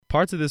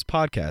Parts of this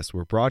podcast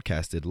were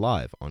broadcasted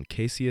live on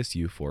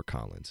KCSU Fort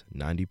Collins,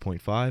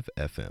 90.5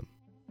 FM.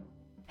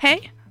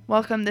 Hey,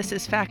 welcome. This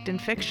is Fact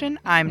and Fiction.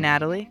 I'm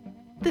Natalie.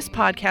 This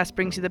podcast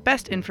brings you the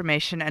best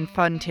information and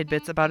fun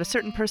tidbits about a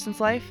certain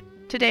person's life.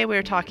 Today we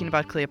are talking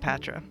about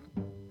Cleopatra.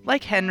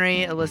 Like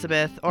Henry,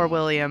 Elizabeth, or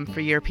William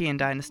for European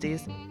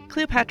dynasties,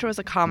 Cleopatra was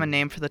a common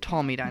name for the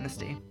Ptolemy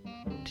dynasty.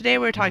 Today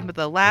we're talking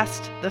about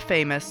the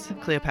famous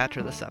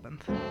Cleopatra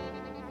VII.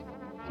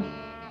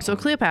 So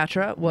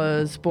Cleopatra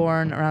was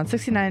born around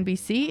 69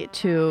 BC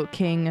to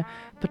King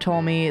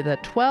Ptolemy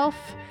XII,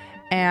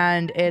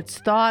 and it's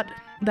thought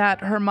that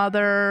her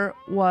mother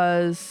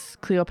was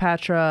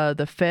Cleopatra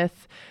V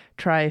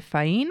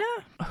Tryphaena,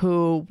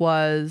 who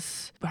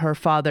was her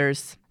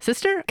father's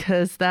sister,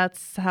 because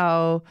that's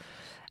how,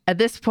 at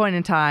this point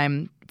in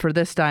time, for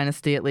this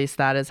dynasty at least,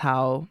 that is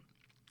how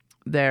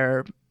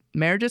their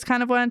marriages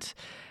kind of went,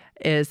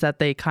 is that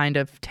they kind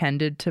of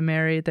tended to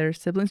marry their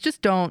siblings.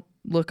 Just don't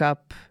look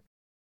up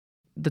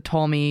the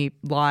Ptolemy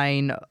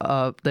line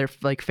of their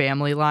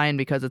family line,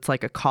 because it's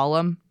like a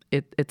column.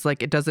 It's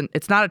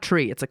not a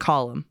tree, it's a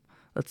column.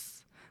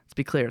 Let's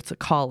be clear, it's a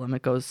column.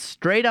 It goes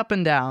straight up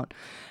and down,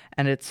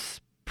 and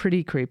it's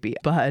pretty creepy.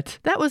 But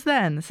that was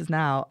then, this is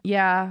now.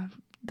 Yeah,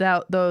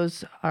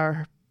 those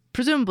are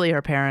presumably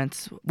her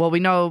parents. Well, we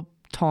know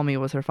Ptolemy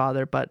was her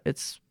father, but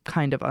it's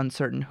kind of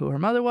uncertain who her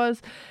mother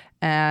was,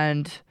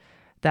 and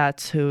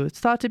that's who it's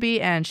thought to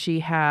be. And she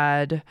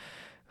had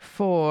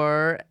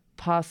 4,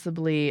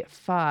 possibly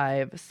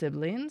 5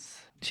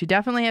 siblings. She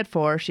definitely had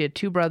 4. She had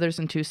 2 brothers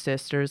and 2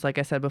 sisters. Like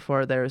I said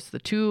before, there's the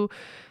 2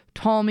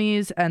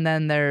 Ptolemies, and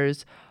then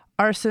there's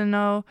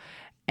Arsinoe,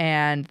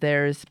 and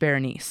there's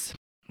Berenice,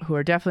 who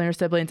are definitely her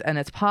siblings. And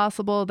it's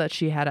possible that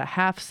she had a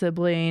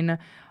half-sibling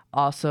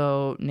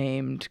also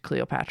named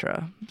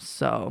Cleopatra.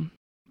 So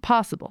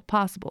possible,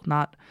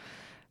 not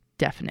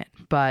definite,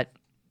 but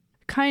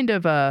kind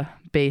of a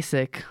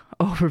basic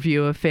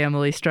overview of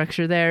family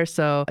structure there.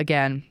 So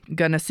again,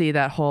 gonna see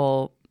that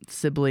whole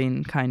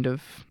sibling kind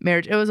of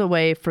marriage. It was a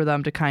way for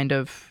them to kind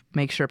of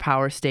make sure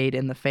power stayed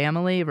in the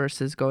family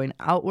versus going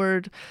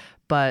outward,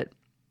 but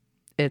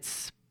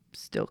it's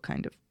still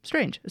kind of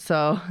strange.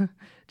 So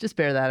just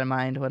bear that in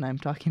mind when I'm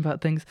talking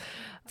about things.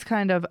 It's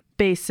kind of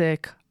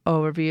basic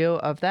overview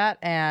of that,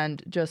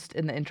 and just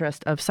in the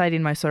interest of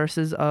citing my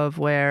sources of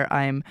where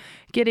I'm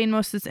getting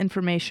most of this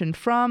information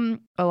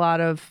from. A lot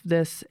of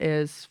this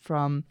is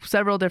from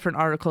several different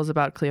articles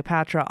about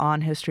Cleopatra on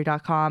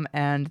history.com,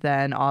 and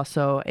then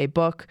also a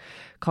book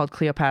called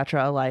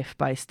Cleopatra: A Life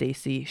by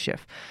Stacy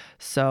Schiff.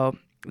 So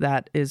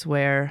that is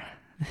where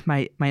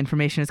my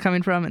information is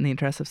coming from in the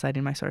interest of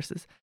citing my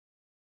sources.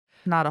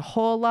 Not a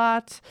whole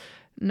lot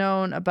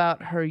known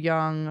about her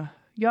young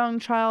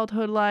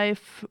childhood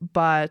life,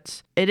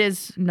 but it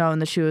is known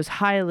that she was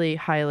highly,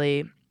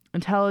 highly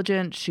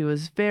intelligent. She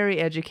was very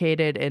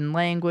educated in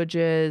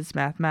languages,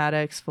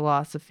 mathematics,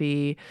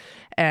 philosophy,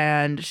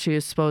 and she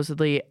is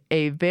supposedly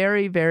a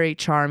very, very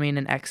charming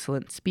and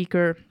excellent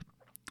speaker.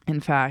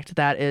 In fact,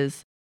 that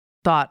is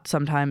thought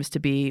sometimes to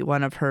be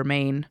one of her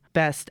main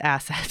best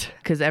assets,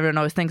 because everyone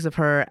always thinks of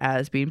her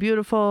as being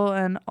beautiful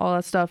and all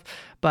that stuff,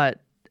 but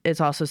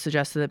it's also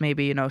suggested that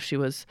maybe, she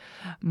was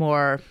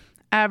more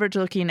average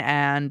looking,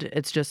 and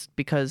it's just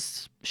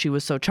because she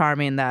was so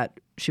charming that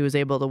she was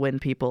able to win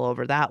people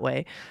over that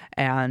way.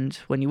 And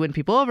when you win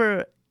people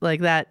over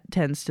like that,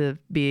 tends to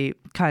be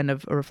kind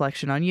of a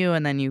reflection on you,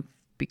 and then you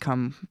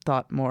become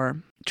thought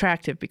more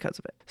attractive because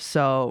of it.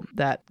 So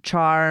that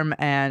charm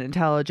and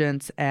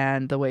intelligence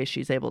and the way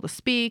she's able to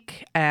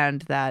speak,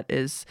 and that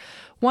is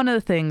one of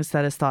the things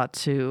that is thought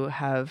to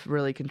have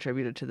really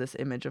contributed to this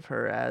image of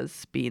her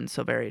as being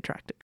so very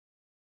attractive.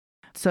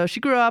 So she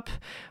grew up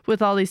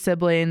with all these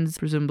siblings,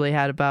 presumably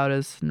had about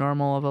as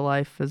normal of a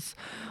life as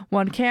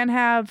one can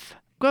have,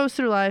 goes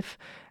through life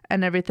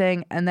and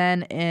everything. And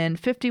then in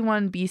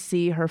 51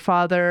 BC, her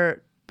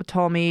father,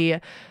 Ptolemy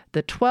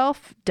XII,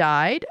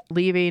 died,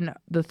 leaving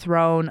the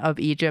throne of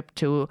Egypt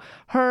to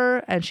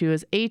her, and she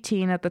was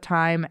 18 at the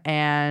time,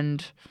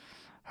 and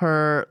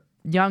her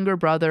younger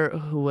brother,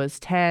 who was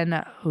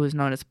 10, who was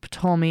known as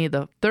Ptolemy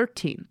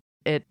XIII.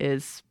 It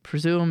is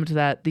presumed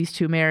that these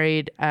two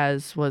married,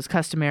 as was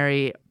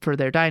customary for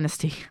their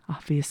dynasty.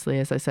 Obviously,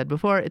 as I said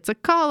before, it's a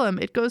column.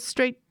 It goes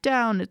straight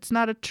down. It's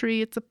not a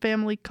tree. It's a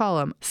family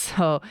column.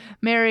 So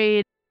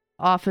married.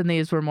 Often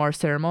these were more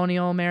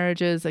ceremonial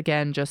marriages,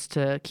 again, just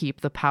to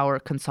keep the power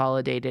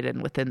consolidated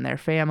and within their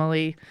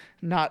family,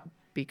 not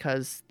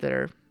because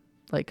they're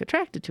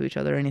attracted to each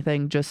other or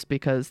anything, just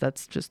because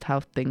that's just how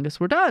things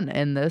were done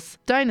in this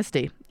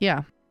dynasty.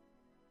 Yeah.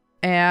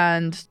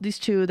 And these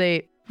two,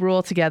 they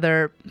rule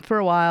together for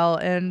a while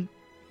in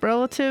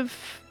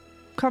relative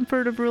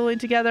comfort of ruling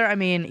together. I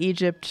mean,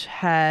 Egypt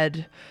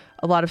had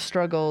a lot of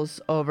struggles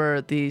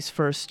over these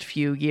first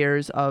few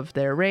years of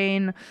their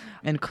reign,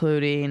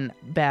 including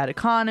bad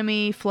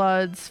economy,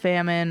 floods,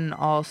 famine,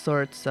 all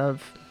sorts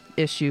of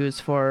issues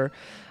for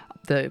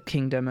the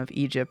kingdom of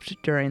Egypt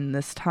during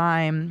this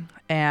time.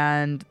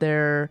 And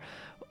there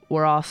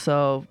were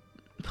also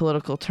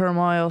political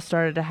turmoil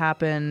started to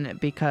happen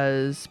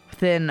because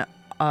within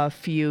a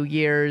few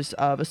years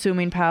of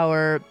assuming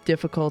power,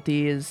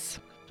 difficulties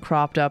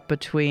cropped up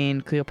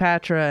between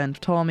Cleopatra and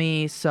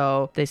Ptolemy,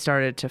 so they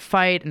started to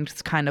fight, and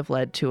it's kind of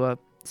led to a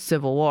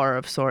civil war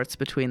of sorts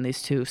between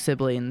these two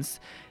siblings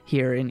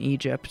here in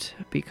Egypt,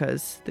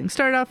 because things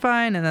started out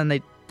fine and then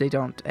they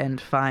don't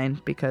end fine,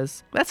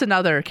 because that's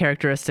another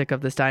characteristic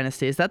of this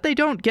dynasty, is that they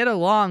don't get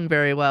along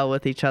very well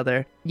with each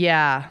other.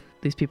 Yeah,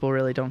 these people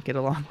really don't get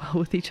along well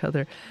with each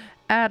other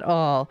at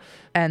all.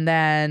 And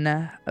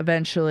then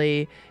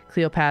eventually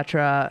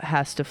Cleopatra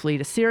has to flee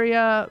to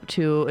Syria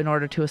in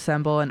order to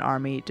assemble an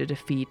army to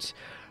defeat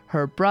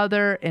her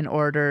brother in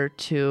order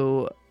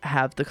to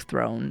have the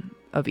throne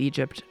of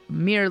Egypt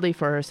merely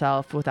for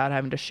herself without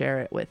having to share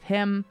it with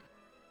him.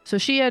 So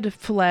she had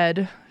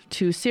fled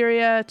to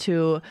Syria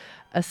to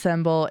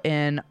assemble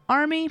an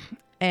army,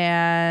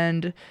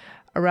 and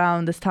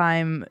around this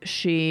time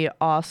she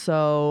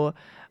also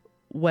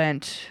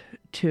went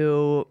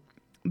to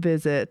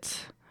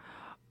visit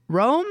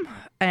Rome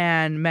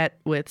and met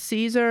with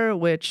Caesar,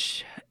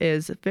 which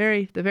is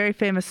the very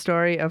famous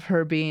story of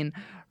her being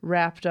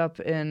wrapped up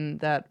in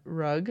that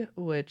rug,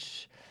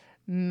 which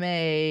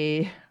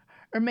may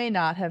or may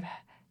not have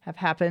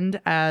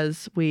happened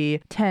as we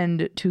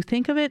tend to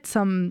think of it.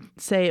 Some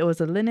say it was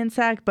a linen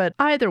sack, but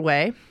either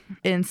way,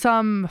 in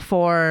some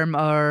form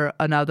or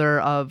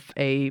another of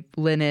a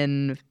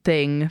linen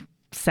thing,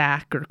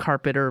 sack or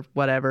carpet or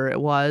whatever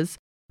it was,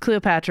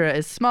 Cleopatra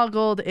is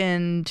smuggled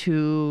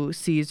into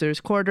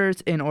Caesar's quarters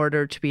in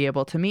order to be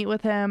able to meet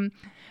with him,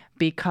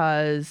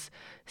 because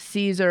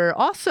Caesar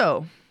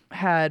also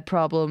had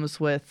problems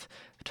with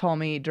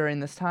Ptolemy during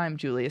this time.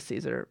 Julius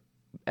Caesar,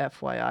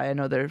 FYI. I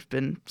know there have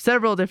been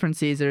several different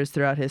Caesars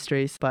throughout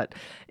history, but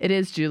it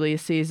is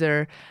Julius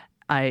Caesar.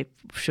 I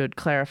should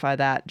clarify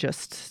that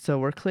just so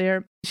we're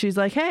clear. She's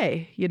like,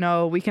 hey,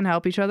 we can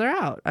help each other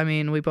out. I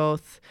mean, we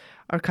both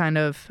are kind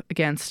of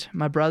against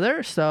my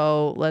brother,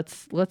 so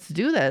let's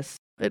do this.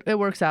 It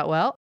works out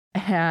well.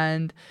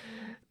 And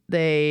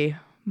they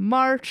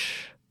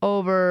march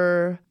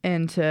over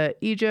into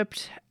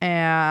Egypt,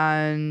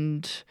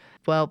 and,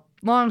 well,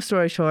 long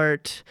story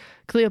short,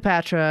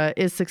 Cleopatra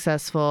is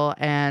successful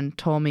and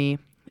Ptolemy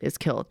is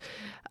killed.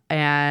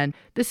 And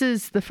this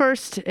is the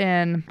first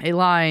in a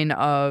line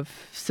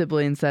of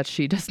siblings that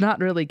she does not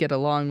really get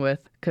along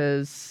with,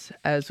 because,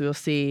 as we'll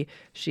see,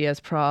 she has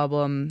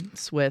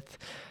problems with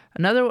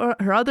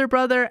her other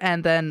brother,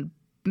 and then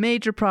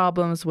major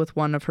problems with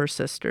one of her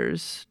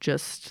sisters.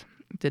 Just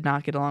did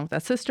not get along with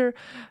that sister.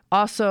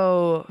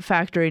 Also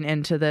factoring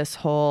into this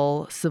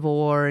whole civil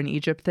war in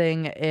Egypt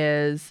thing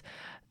is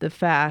the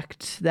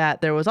fact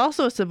that there was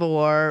also a civil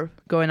war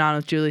going on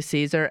with Julius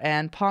Caesar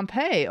and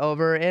Pompey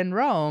over in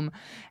Rome.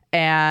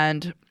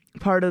 And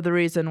part of the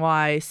reason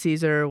why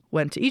Caesar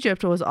went to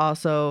Egypt was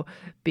also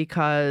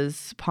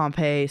because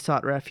Pompey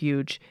sought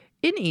refuge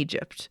in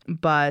Egypt.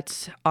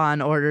 But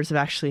on orders of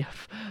actually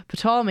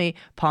Ptolemy,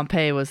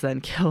 Pompey was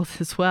then killed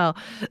as well.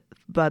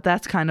 But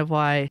that's kind of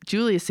why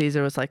Julius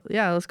Caesar was like,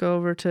 yeah, let's go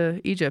over to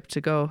Egypt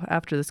to go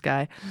after this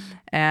guy.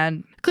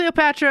 And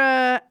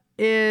Cleopatra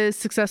is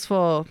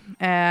successful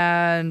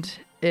and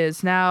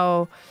is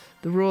now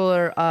the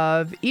ruler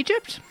of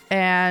Egypt.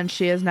 And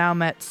she has now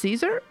met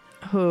Caesar,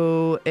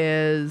 who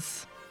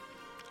is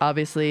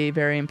obviously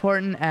very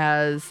important,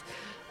 as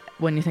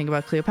when you think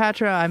about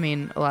Cleopatra, I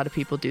mean, a lot of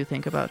people do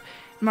think about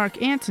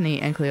Mark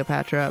Antony and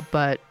Cleopatra,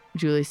 but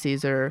Julius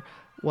Caesar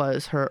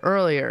was her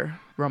earlier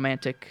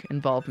romantic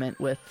involvement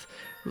with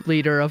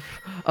leader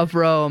of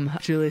Rome.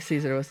 Julius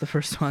Caesar was the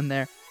first one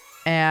there.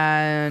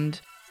 And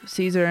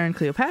Caesar and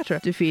Cleopatra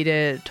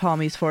defeated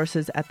Ptolemy's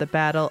forces at the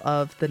Battle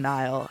of the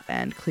Nile,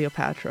 and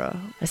Cleopatra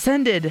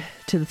ascended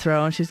to the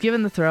throne. She was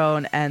given the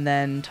throne, and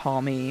then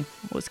Ptolemy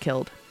was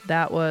killed.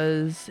 That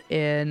was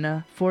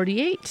in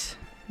 48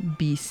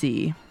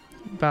 BC.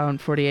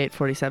 Around 48,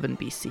 47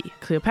 BC.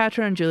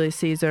 Cleopatra and Julius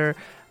Caesar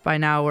by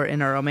now were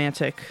in a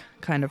romantic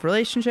kind of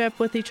relationship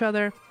with each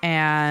other,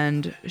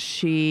 and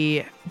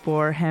she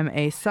bore him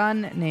a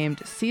son named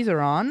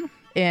Caesaron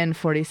in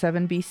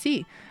 47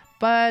 BC.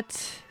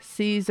 But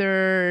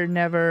Caesar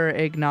never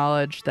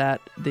acknowledged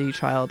that the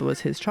child was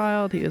his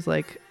child. He was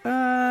like,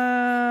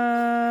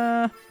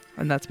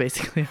 and that's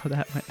basically how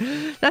that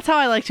went. That's how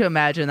I like to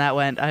imagine that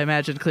went. I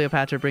imagined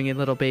Cleopatra bringing a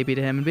little baby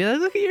to him and be like,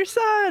 look at your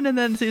son. And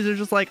then Caesar's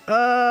just like,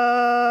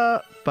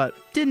 but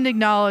didn't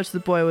acknowledge the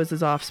boy was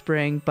his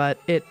offspring. But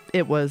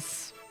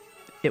it's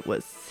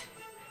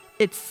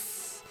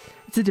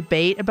a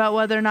debate about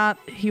whether or not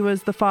he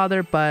was the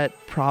father, but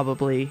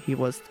he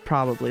was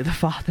probably the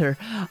father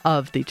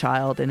of the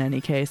child in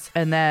any case.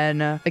 And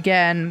then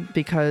again,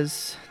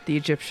 because the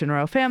Egyptian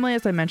royal family,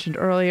 as I mentioned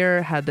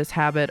earlier, had this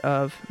habit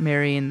of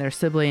marrying their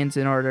siblings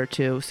in order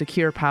to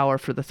secure power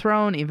for the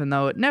throne, even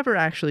though it never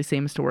actually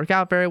seems to work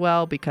out very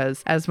well,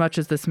 because as much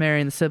as this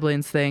marrying the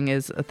siblings thing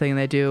is a thing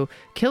they do,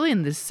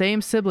 killing the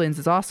same siblings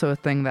is also a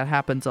thing that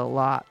happens a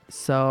lot.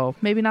 So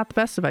maybe not the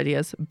best of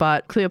ideas.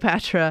 But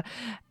Cleopatra,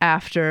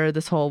 after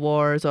this whole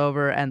war is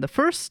over and the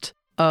first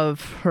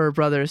of her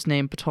brothers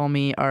named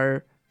Ptolemy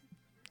are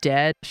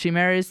dead, she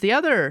marries the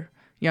other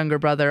younger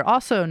brother,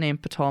 also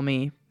named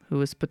Ptolemy, who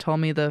was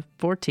Ptolemy the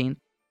 14th.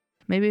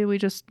 Maybe we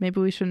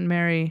shouldn't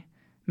marry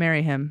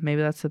him.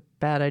 Maybe that's a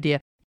bad idea.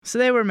 So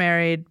they were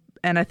married,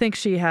 and I think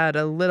she had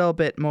a little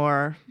bit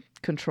more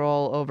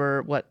control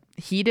over what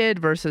he did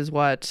versus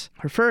what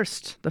the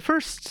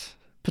first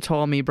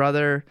Ptolemy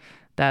brother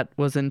that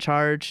was in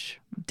charge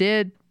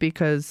did,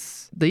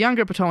 because the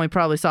younger Ptolemy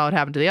probably saw what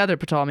happened to the other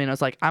Ptolemy and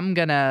was like, I'm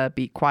gonna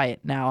be quiet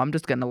now. I'm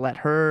just gonna let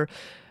her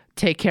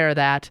take care of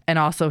that. And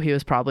also he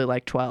was probably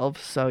like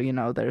 12, so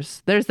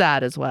there's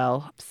that as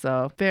well.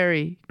 So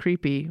very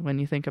creepy when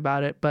you think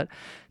about it, but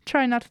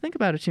try not to think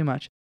about it too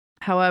much.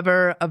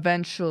 However,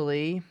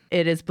 eventually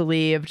it is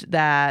believed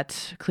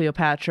that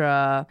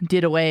Cleopatra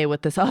did away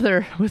with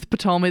with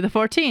Ptolemy the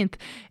 14th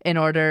in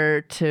order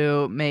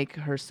to make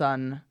her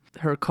son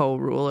her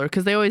co-ruler,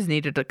 because they always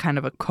needed a kind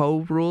of a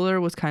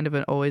co-ruler, was kind of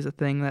always a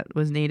thing that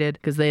was needed,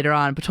 because later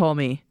on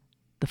Ptolemy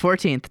the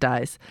 14th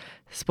dies.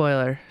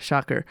 Spoiler,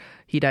 shocker,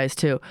 he dies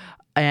too.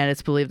 And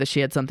it's believed that she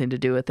had something to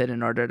do with it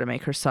in order to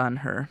make her son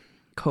her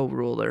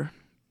co-ruler.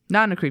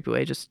 Not in a creepy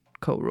way, just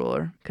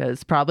co-ruler,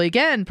 because probably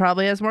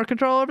has more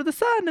control over the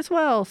son as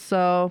well.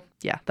 So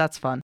yeah, that's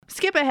fun.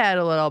 Skip ahead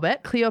a little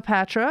bit.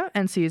 Cleopatra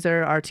and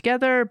Caesar are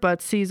together,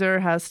 but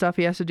Caesar has stuff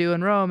he has to do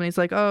in Rome, and he's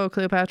like, oh,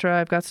 Cleopatra,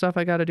 I've got stuff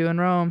I got to do in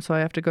Rome, so I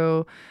have to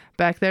go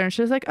back there. And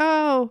she's like,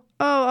 oh,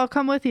 I'll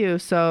come with you.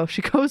 So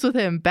she goes with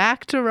him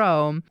back to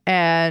Rome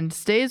and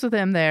stays with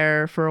him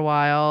there for a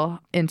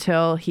while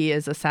until he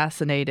is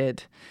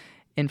assassinated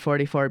in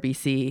 44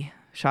 BC.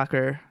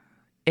 Shocker.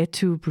 Et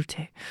tu,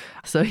 Brute.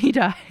 So he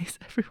dies.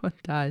 Everyone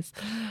dies.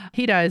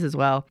 He dies as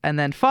well. And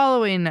then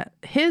following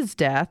his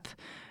death,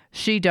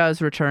 she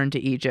does return to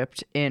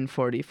Egypt in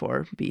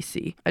 44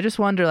 BC. I just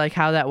wonder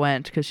how that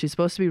went, because she's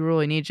supposed to be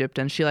ruling Egypt,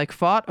 and she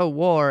fought a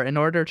war in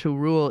order to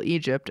rule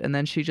Egypt, and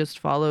then she just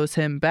follows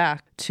him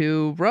back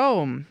to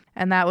Rome.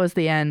 And that was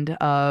the end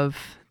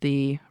of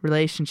the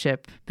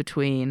relationship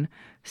between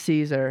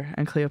Caesar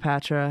and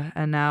Cleopatra.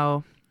 And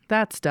now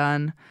that's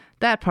done.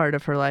 That part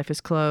of her life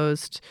is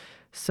closed.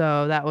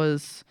 So that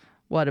was,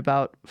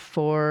 about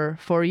 4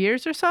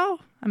 years or so?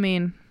 I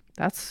mean,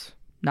 that's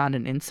not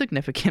an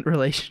insignificant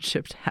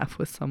relationship to have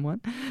with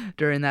someone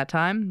during that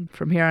time.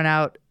 From here on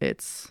out,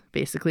 it's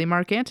basically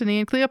Mark Antony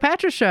and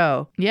Cleopatra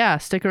show. Yeah,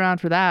 stick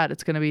around for that.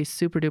 It's going to be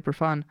super duper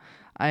fun.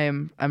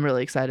 I'm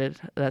really excited.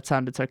 That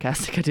sounded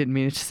sarcastic. I didn't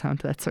mean it to sound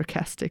that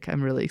sarcastic.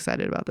 I'm really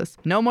excited about this.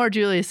 No more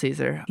Julius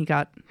Caesar. He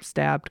got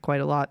stabbed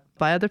quite a lot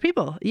by other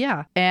people.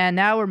 Yeah. And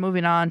now we're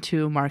moving on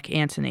to Mark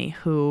Antony,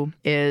 who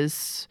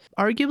is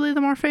arguably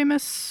the more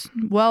famous,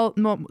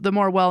 the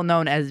more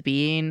well-known as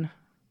being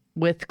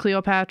with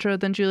Cleopatra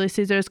than Julius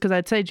Caesar is, because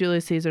I'd say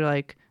Julius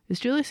Caesar, is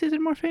Julius Caesar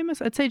more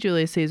famous? I'd say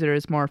Julius Caesar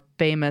is more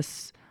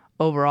famous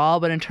overall,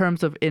 but in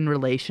terms of in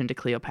relation to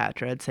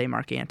Cleopatra, I'd say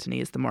Mark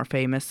Antony is the more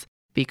famous,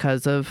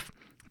 because of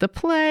the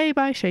play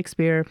by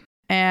Shakespeare.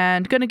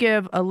 And going to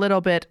give a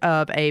little bit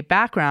of a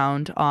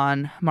background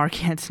on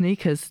Mark Antony,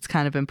 because it's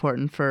kind of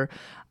important for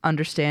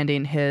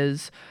understanding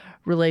his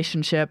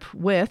relationship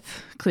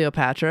with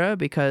Cleopatra,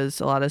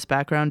 because a lot of his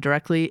background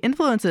directly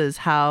influences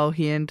how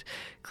he and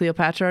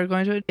Cleopatra are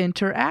going to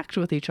interact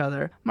with each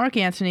other. Mark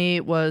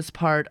Antony was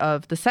part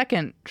of the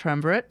second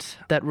triumvirate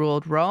that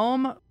ruled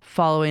Rome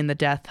following the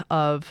death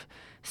of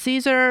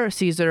Caesar.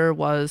 Caesar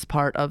was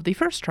part of the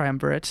first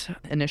triumvirate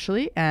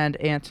initially, and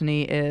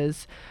Antony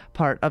is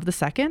part of the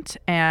second,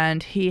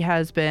 and he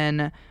has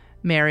been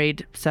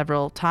married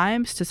several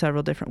times to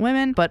several different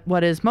women. But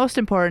what is most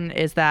important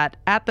is that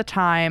at the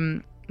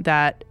time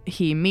that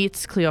he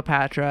meets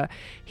Cleopatra,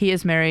 he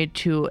is married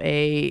to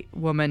a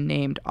woman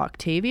named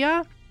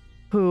Octavia,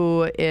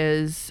 who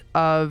is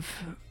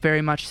of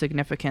very much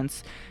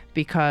significance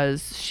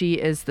because she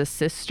is the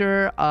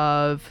sister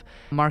of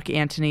Mark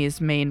Antony's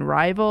main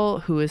rival,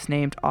 who is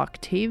named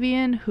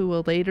Octavian, who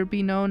will later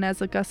be known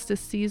as Augustus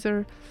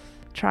Caesar.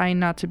 Trying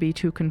not to be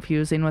too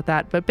confusing with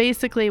that, but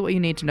basically what you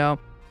need to know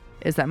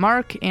is that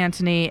Mark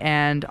Antony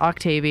and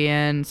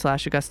Octavian /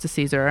 Augustus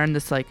Caesar are in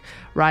this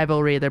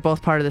rivalry. They're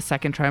both part of the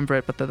second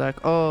triumvirate, but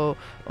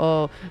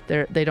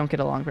they're they don't get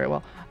along very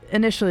well.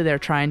 Initially, they're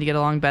trying to get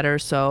along better,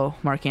 so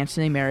Mark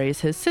Antony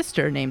marries his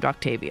sister named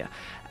Octavia,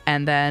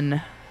 and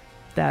then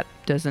that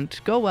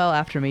doesn't go well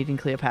after meeting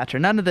Cleopatra.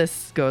 None of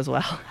this goes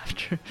well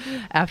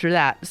after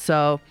that.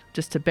 So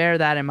just to bear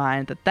that in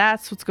mind,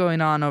 that's what's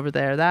going on over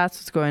there. That's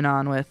what's going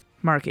on with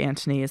Mark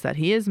Antony, is that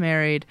he is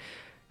married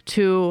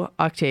to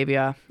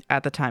Octavia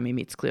at the time he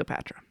meets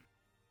Cleopatra.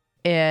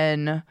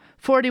 In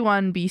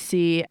 41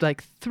 BC,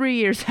 3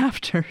 years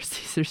after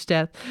Caesar's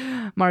death,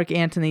 Mark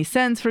Antony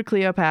sends for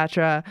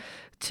Cleopatra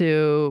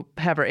to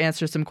have her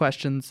answer some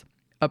questions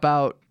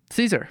about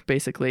Caesar,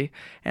 basically.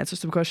 Answer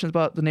some questions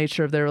about the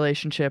nature of their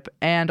relationship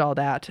and all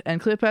that. And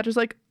Cleopatra's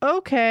like,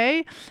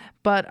 okay,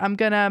 but I'm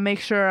gonna make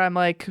sure I'm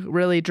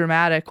really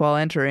dramatic while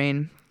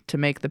entering to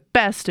make the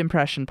best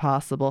impression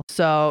possible.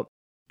 So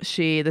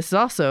this is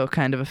also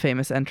kind of a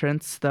famous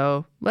entrance,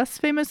 though less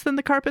famous than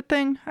the carpet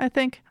thing, I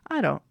think.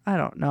 I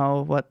don't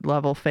know what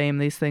level fame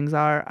these things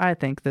are. I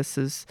think this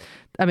is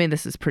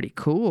pretty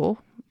cool,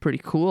 pretty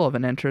cool of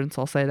an entrance,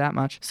 I'll say that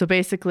much. So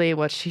basically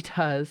what she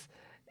does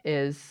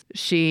is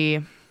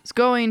she is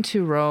going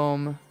to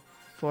Rome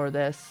for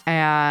this,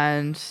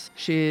 and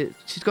she's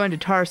going to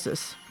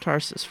Tarsus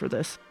for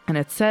this. And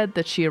it said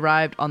that she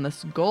arrived on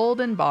this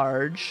golden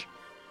barge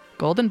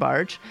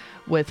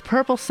with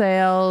purple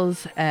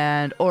sails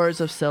and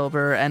oars of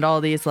silver and all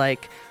these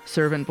like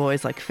servant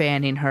boys like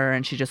fanning her,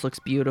 and she just looks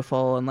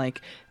beautiful and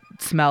like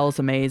smells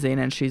amazing,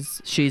 and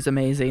she's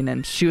amazing,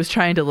 and she was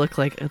trying to look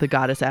like the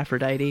goddess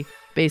Aphrodite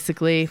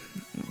basically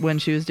when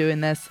she was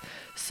doing this.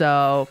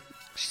 So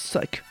she's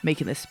like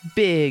making this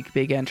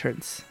big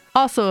entrance.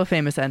 Also a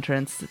famous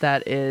entrance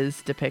that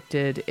is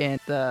depicted in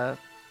the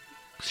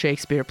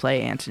Shakespeare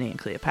play Antony and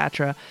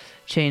Cleopatra.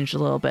 Changed a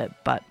little bit,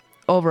 but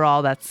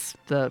overall that's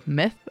the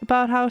myth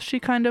about how she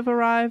kind of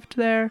arrived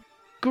there.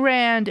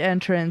 Grand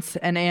entrance,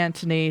 and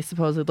Antony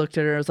supposedly looked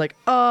at her and was like,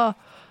 oh,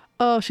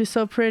 she's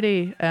so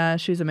pretty,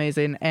 she's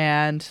amazing,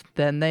 and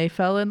then they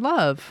fell in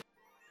love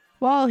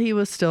while he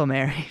was still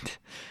married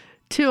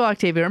to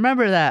Octavia.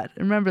 Remember that.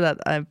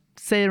 I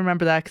say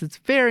remember that because it's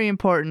very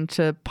important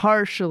to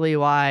partially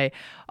why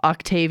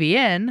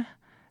Octavian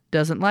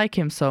doesn't like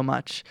him so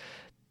much,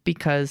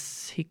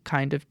 because he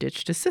kind of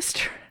ditched his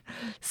sister.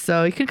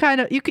 So you can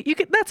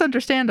that's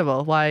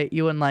understandable why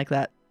you wouldn't like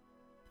that.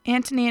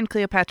 Antony and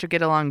Cleopatra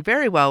get along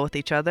very well with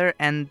each other,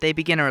 and they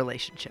begin a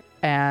relationship.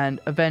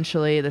 And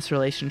eventually this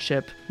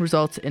relationship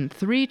results in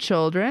 3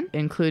 children,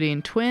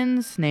 including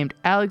twins named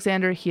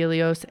Alexander,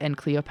 Helios, and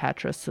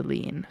Cleopatra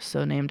Selene.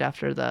 So named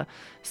after the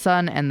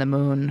sun and the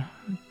moon,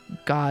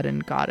 god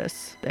and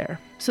goddess there.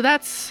 So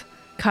that's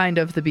kind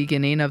of the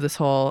beginning of this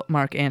whole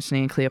Mark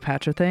Antony and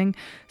Cleopatra thing.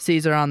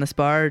 Sees her on this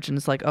barge and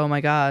is like, oh my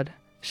god,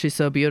 she's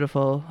so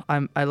beautiful.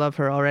 I love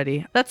her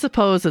already. That's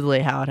supposedly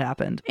how it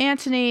happened.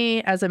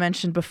 Antony, as I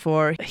mentioned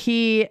before,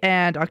 he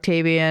and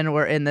Octavian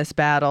were in this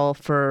battle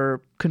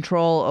for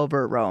control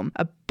over Rome.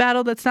 A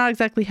battle that's not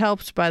exactly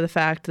helped by the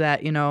fact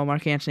that,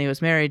 Mark Antony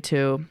was married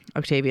to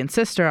Octavian's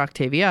sister,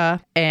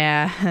 Octavia,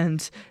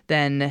 and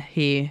then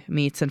he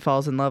meets and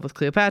falls in love with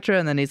Cleopatra,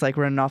 and then he's like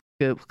running off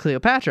with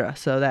Cleopatra.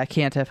 So that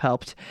can't have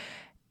helped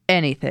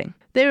anything.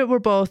 They were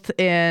both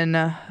in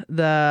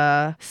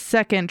the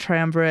second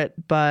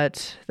triumvirate,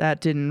 but that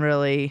didn't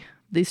really...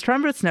 These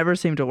triumvirates never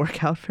seem to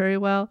work out very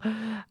well.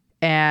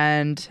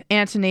 And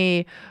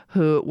Antony,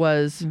 who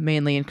was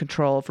mainly in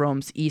control of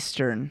Rome's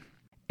eastern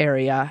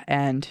area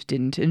and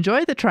didn't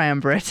enjoy the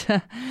triumvirate.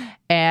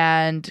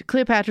 And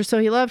Cleopatra, so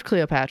he loved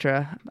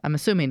Cleopatra. I'm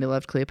assuming he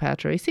loved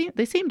Cleopatra.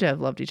 They seem to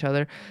have loved each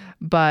other.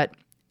 But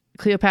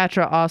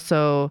Cleopatra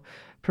also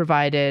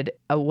provided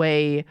a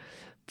way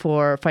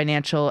for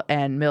financial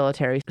and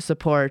military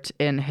support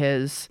in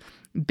his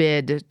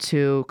bid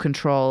to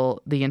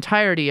control the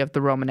entirety of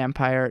the Roman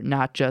Empire,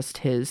 not just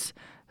his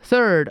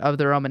third of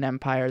the Roman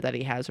Empire that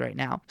he has right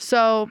now.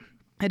 So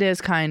it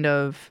is kind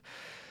of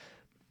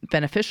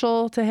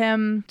beneficial to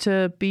him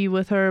to be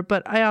with her,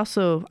 but I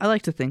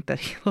like to think that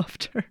he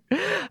loved her.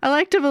 I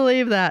like to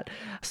believe that.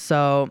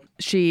 So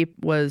she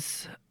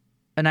was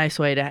a nice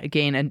way to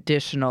gain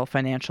additional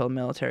financial and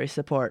military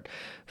support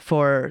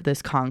for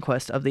this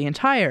conquest of the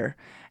entire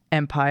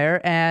empire.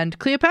 And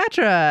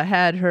Cleopatra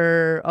had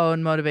her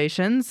own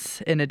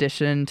motivations in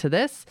addition to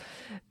this,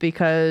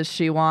 because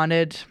she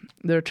wanted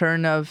the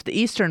return of the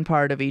eastern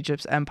part of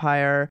Egypt's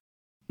empire,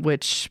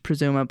 which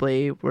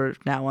presumably were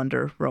now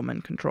under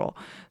Roman control.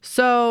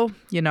 So,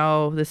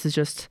 this is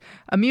just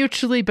a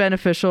mutually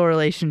beneficial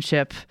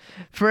relationship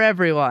for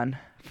everyone,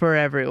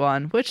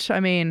 which,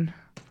 is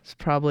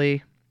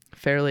probably a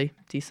fairly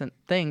decent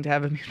thing to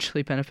have a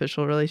mutually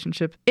beneficial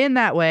relationship in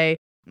that way.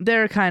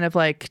 They're kind of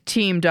like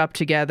teamed up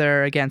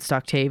together against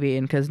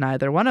Octavian because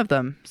neither one of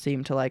them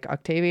seemed to like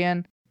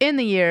Octavian. In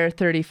the year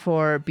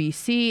 34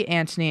 BC,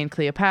 Antony and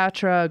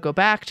Cleopatra go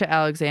back to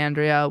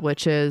Alexandria,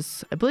 which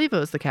is, I believe it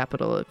was the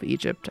capital of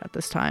Egypt at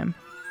this time.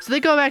 So they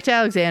go back to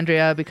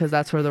Alexandria because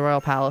that's where the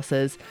royal palace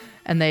is.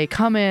 And they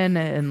come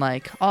in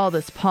like all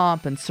this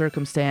pomp and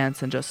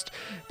circumstance and just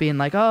being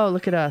like, oh,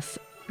 look at us.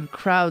 And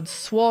crowds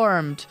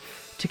swarmed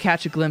to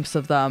catch a glimpse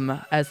of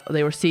them as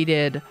they were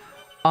seated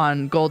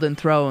on golden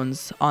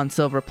thrones on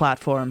silver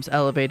platforms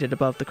elevated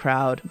above the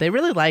crowd. They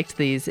really liked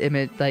these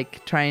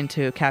trying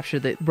to capture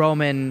the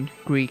Roman,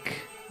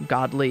 Greek,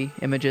 godly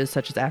images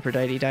such as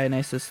Aphrodite,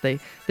 Dionysus. They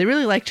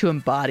really like to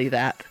embody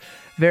that.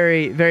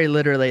 Very, very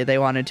literally, they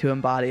wanted to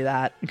embody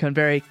that. You can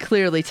very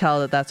clearly tell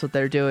that that's what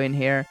they're doing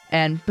here.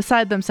 And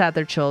beside them sat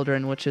their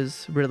children, which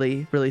is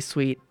really, really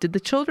sweet. Did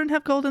the children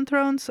have golden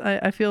thrones?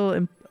 I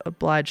feel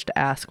obliged to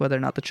ask whether or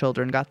not the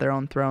children got their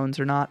own thrones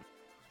or not.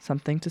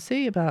 Something to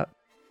see about.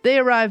 They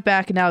arrive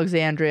back in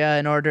Alexandria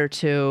in order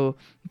to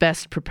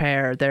best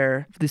prepare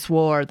this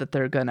war that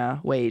they're gonna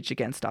wage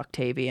against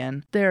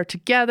Octavian. They're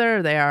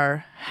together, they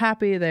are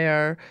happy, they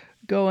are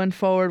going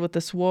forward with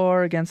this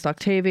war against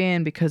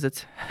Octavian because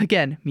it's,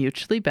 again,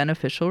 mutually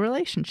beneficial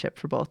relationship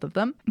for both of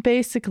them.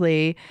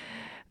 Basically,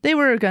 they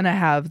were gonna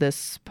have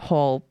this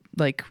whole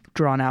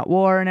drawn out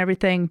war and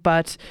everything,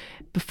 but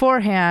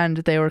beforehand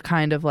they were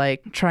kind of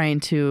trying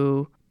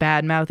to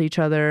badmouth each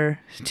other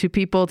to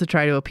people to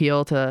try to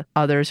appeal to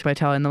others by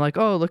telling them like,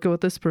 oh, look at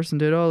what this person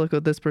did. Oh, look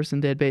what this person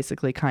did,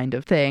 basically kind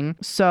of thing.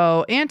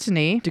 So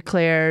Antony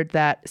declared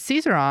that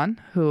Caesaron,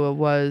 who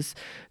was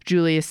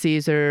Julius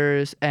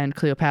Caesar's and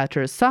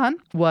Cleopatra's son,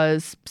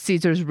 was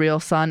Caesar's real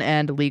son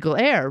and legal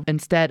heir,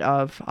 instead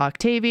of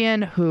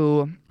Octavian,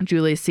 who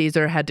Julius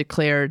Caesar had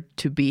declared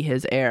to be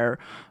his heir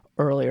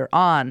earlier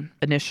on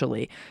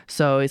initially.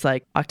 So he's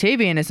like,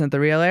 Octavian isn't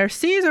the real heir,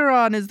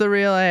 Caesaron is the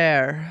real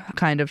heir,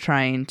 kind of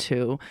trying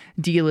to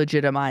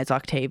delegitimize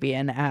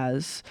Octavian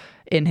as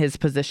in his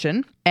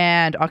position.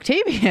 And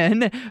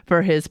Octavian,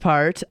 for his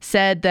part,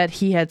 said that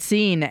he had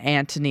seen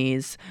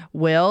Antony's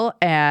will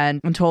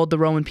and told the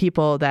Roman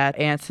people that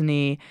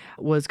Antony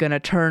was going to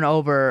turn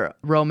over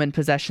Roman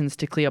possessions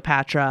to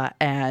Cleopatra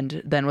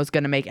and then was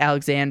going to make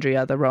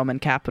Alexandria the Roman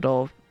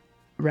capital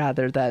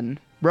rather than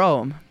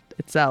Rome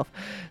itself,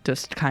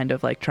 just kind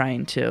of like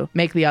trying to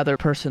make the other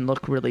person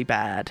look really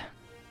bad.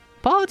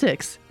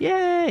 Politics,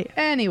 yay!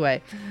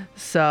 Anyway,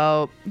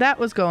 so that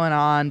was going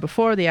on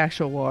before the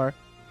actual war.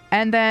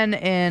 And then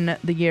in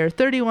the year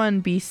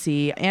 31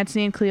 BC,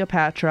 Antony and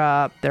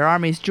Cleopatra, their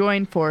armies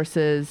joined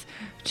forces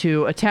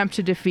to attempt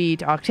to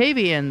defeat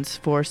Octavian's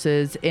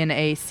forces in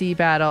a sea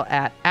battle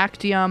at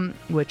Actium,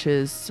 which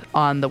is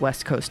on the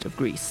west coast of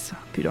Greece,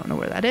 if you don't know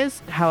where that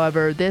is.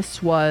 However,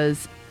 this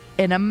was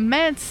an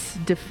immense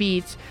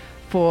defeat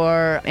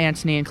for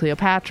Antony and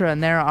Cleopatra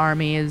and their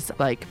armies,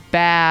 like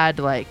bad,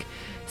 like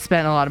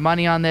spent a lot of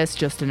money on this,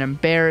 just an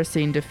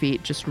embarrassing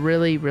defeat, just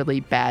really, really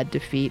bad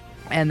defeat.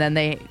 And then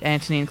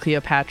Antony and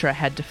Cleopatra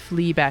had to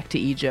flee back to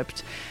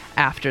Egypt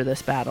after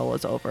this battle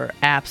was over.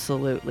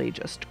 Absolutely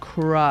just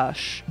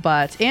crush.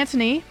 But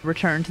Antony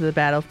returned to the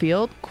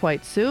battlefield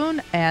quite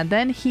soon, and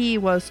then he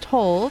was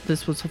told,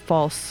 this was a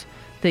false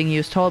thing he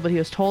was told, but he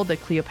was told that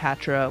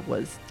Cleopatra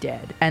was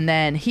dead. And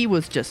then he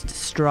was just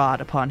distraught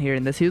upon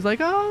hearing this. He was like,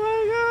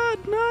 oh my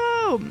God,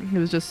 no! He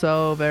was just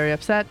so very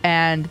upset.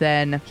 And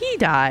then he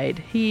died.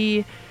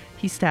 He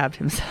stabbed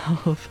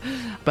himself.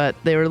 But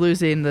they were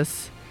losing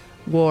this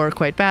war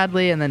quite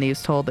badly, and then he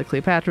was told that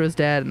Cleopatra was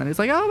dead, and then he's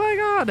like, oh my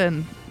God,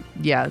 and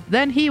yeah,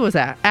 then he was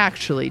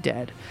actually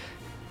dead.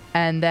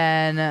 And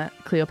then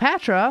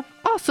Cleopatra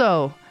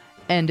also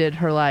ended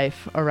her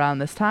life around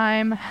this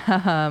time,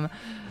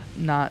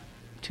 not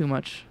too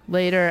much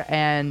later,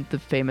 and the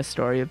famous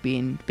story of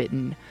being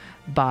bitten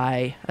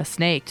by a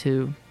snake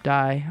to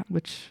die,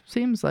 which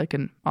seems like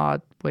an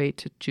odd way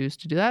to choose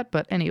to do that,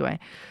 but anyway.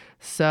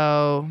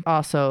 So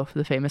also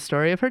the famous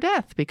story of her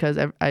death, because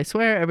I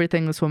swear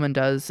everything this woman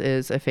does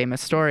is a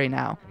famous story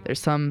now. There's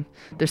some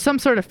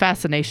sort of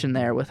fascination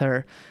there with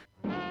her.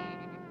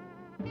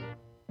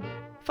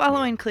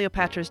 Following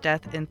Cleopatra's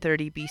death in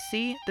 30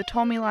 BC, the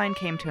Ptolemy line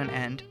came to an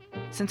end,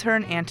 since her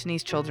and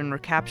Antony's children were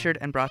captured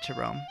and brought to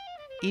Rome.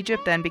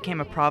 Egypt then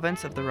became a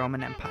province of the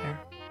Roman Empire.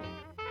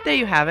 There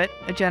you have it,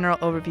 a general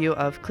overview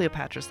of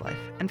Cleopatra's life,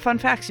 and fun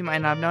facts you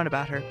might not have known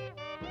about her.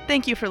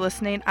 Thank you for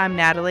listening. I'm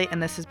Natalie,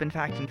 and this has been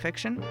Fact and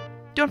Fiction.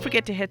 Don't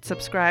forget to hit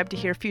subscribe to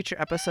hear future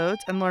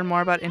episodes and learn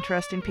more about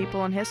interesting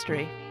people in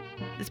history.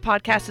 This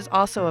podcast is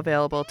also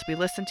available to be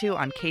listened to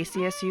on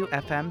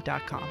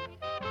kcsufm.com.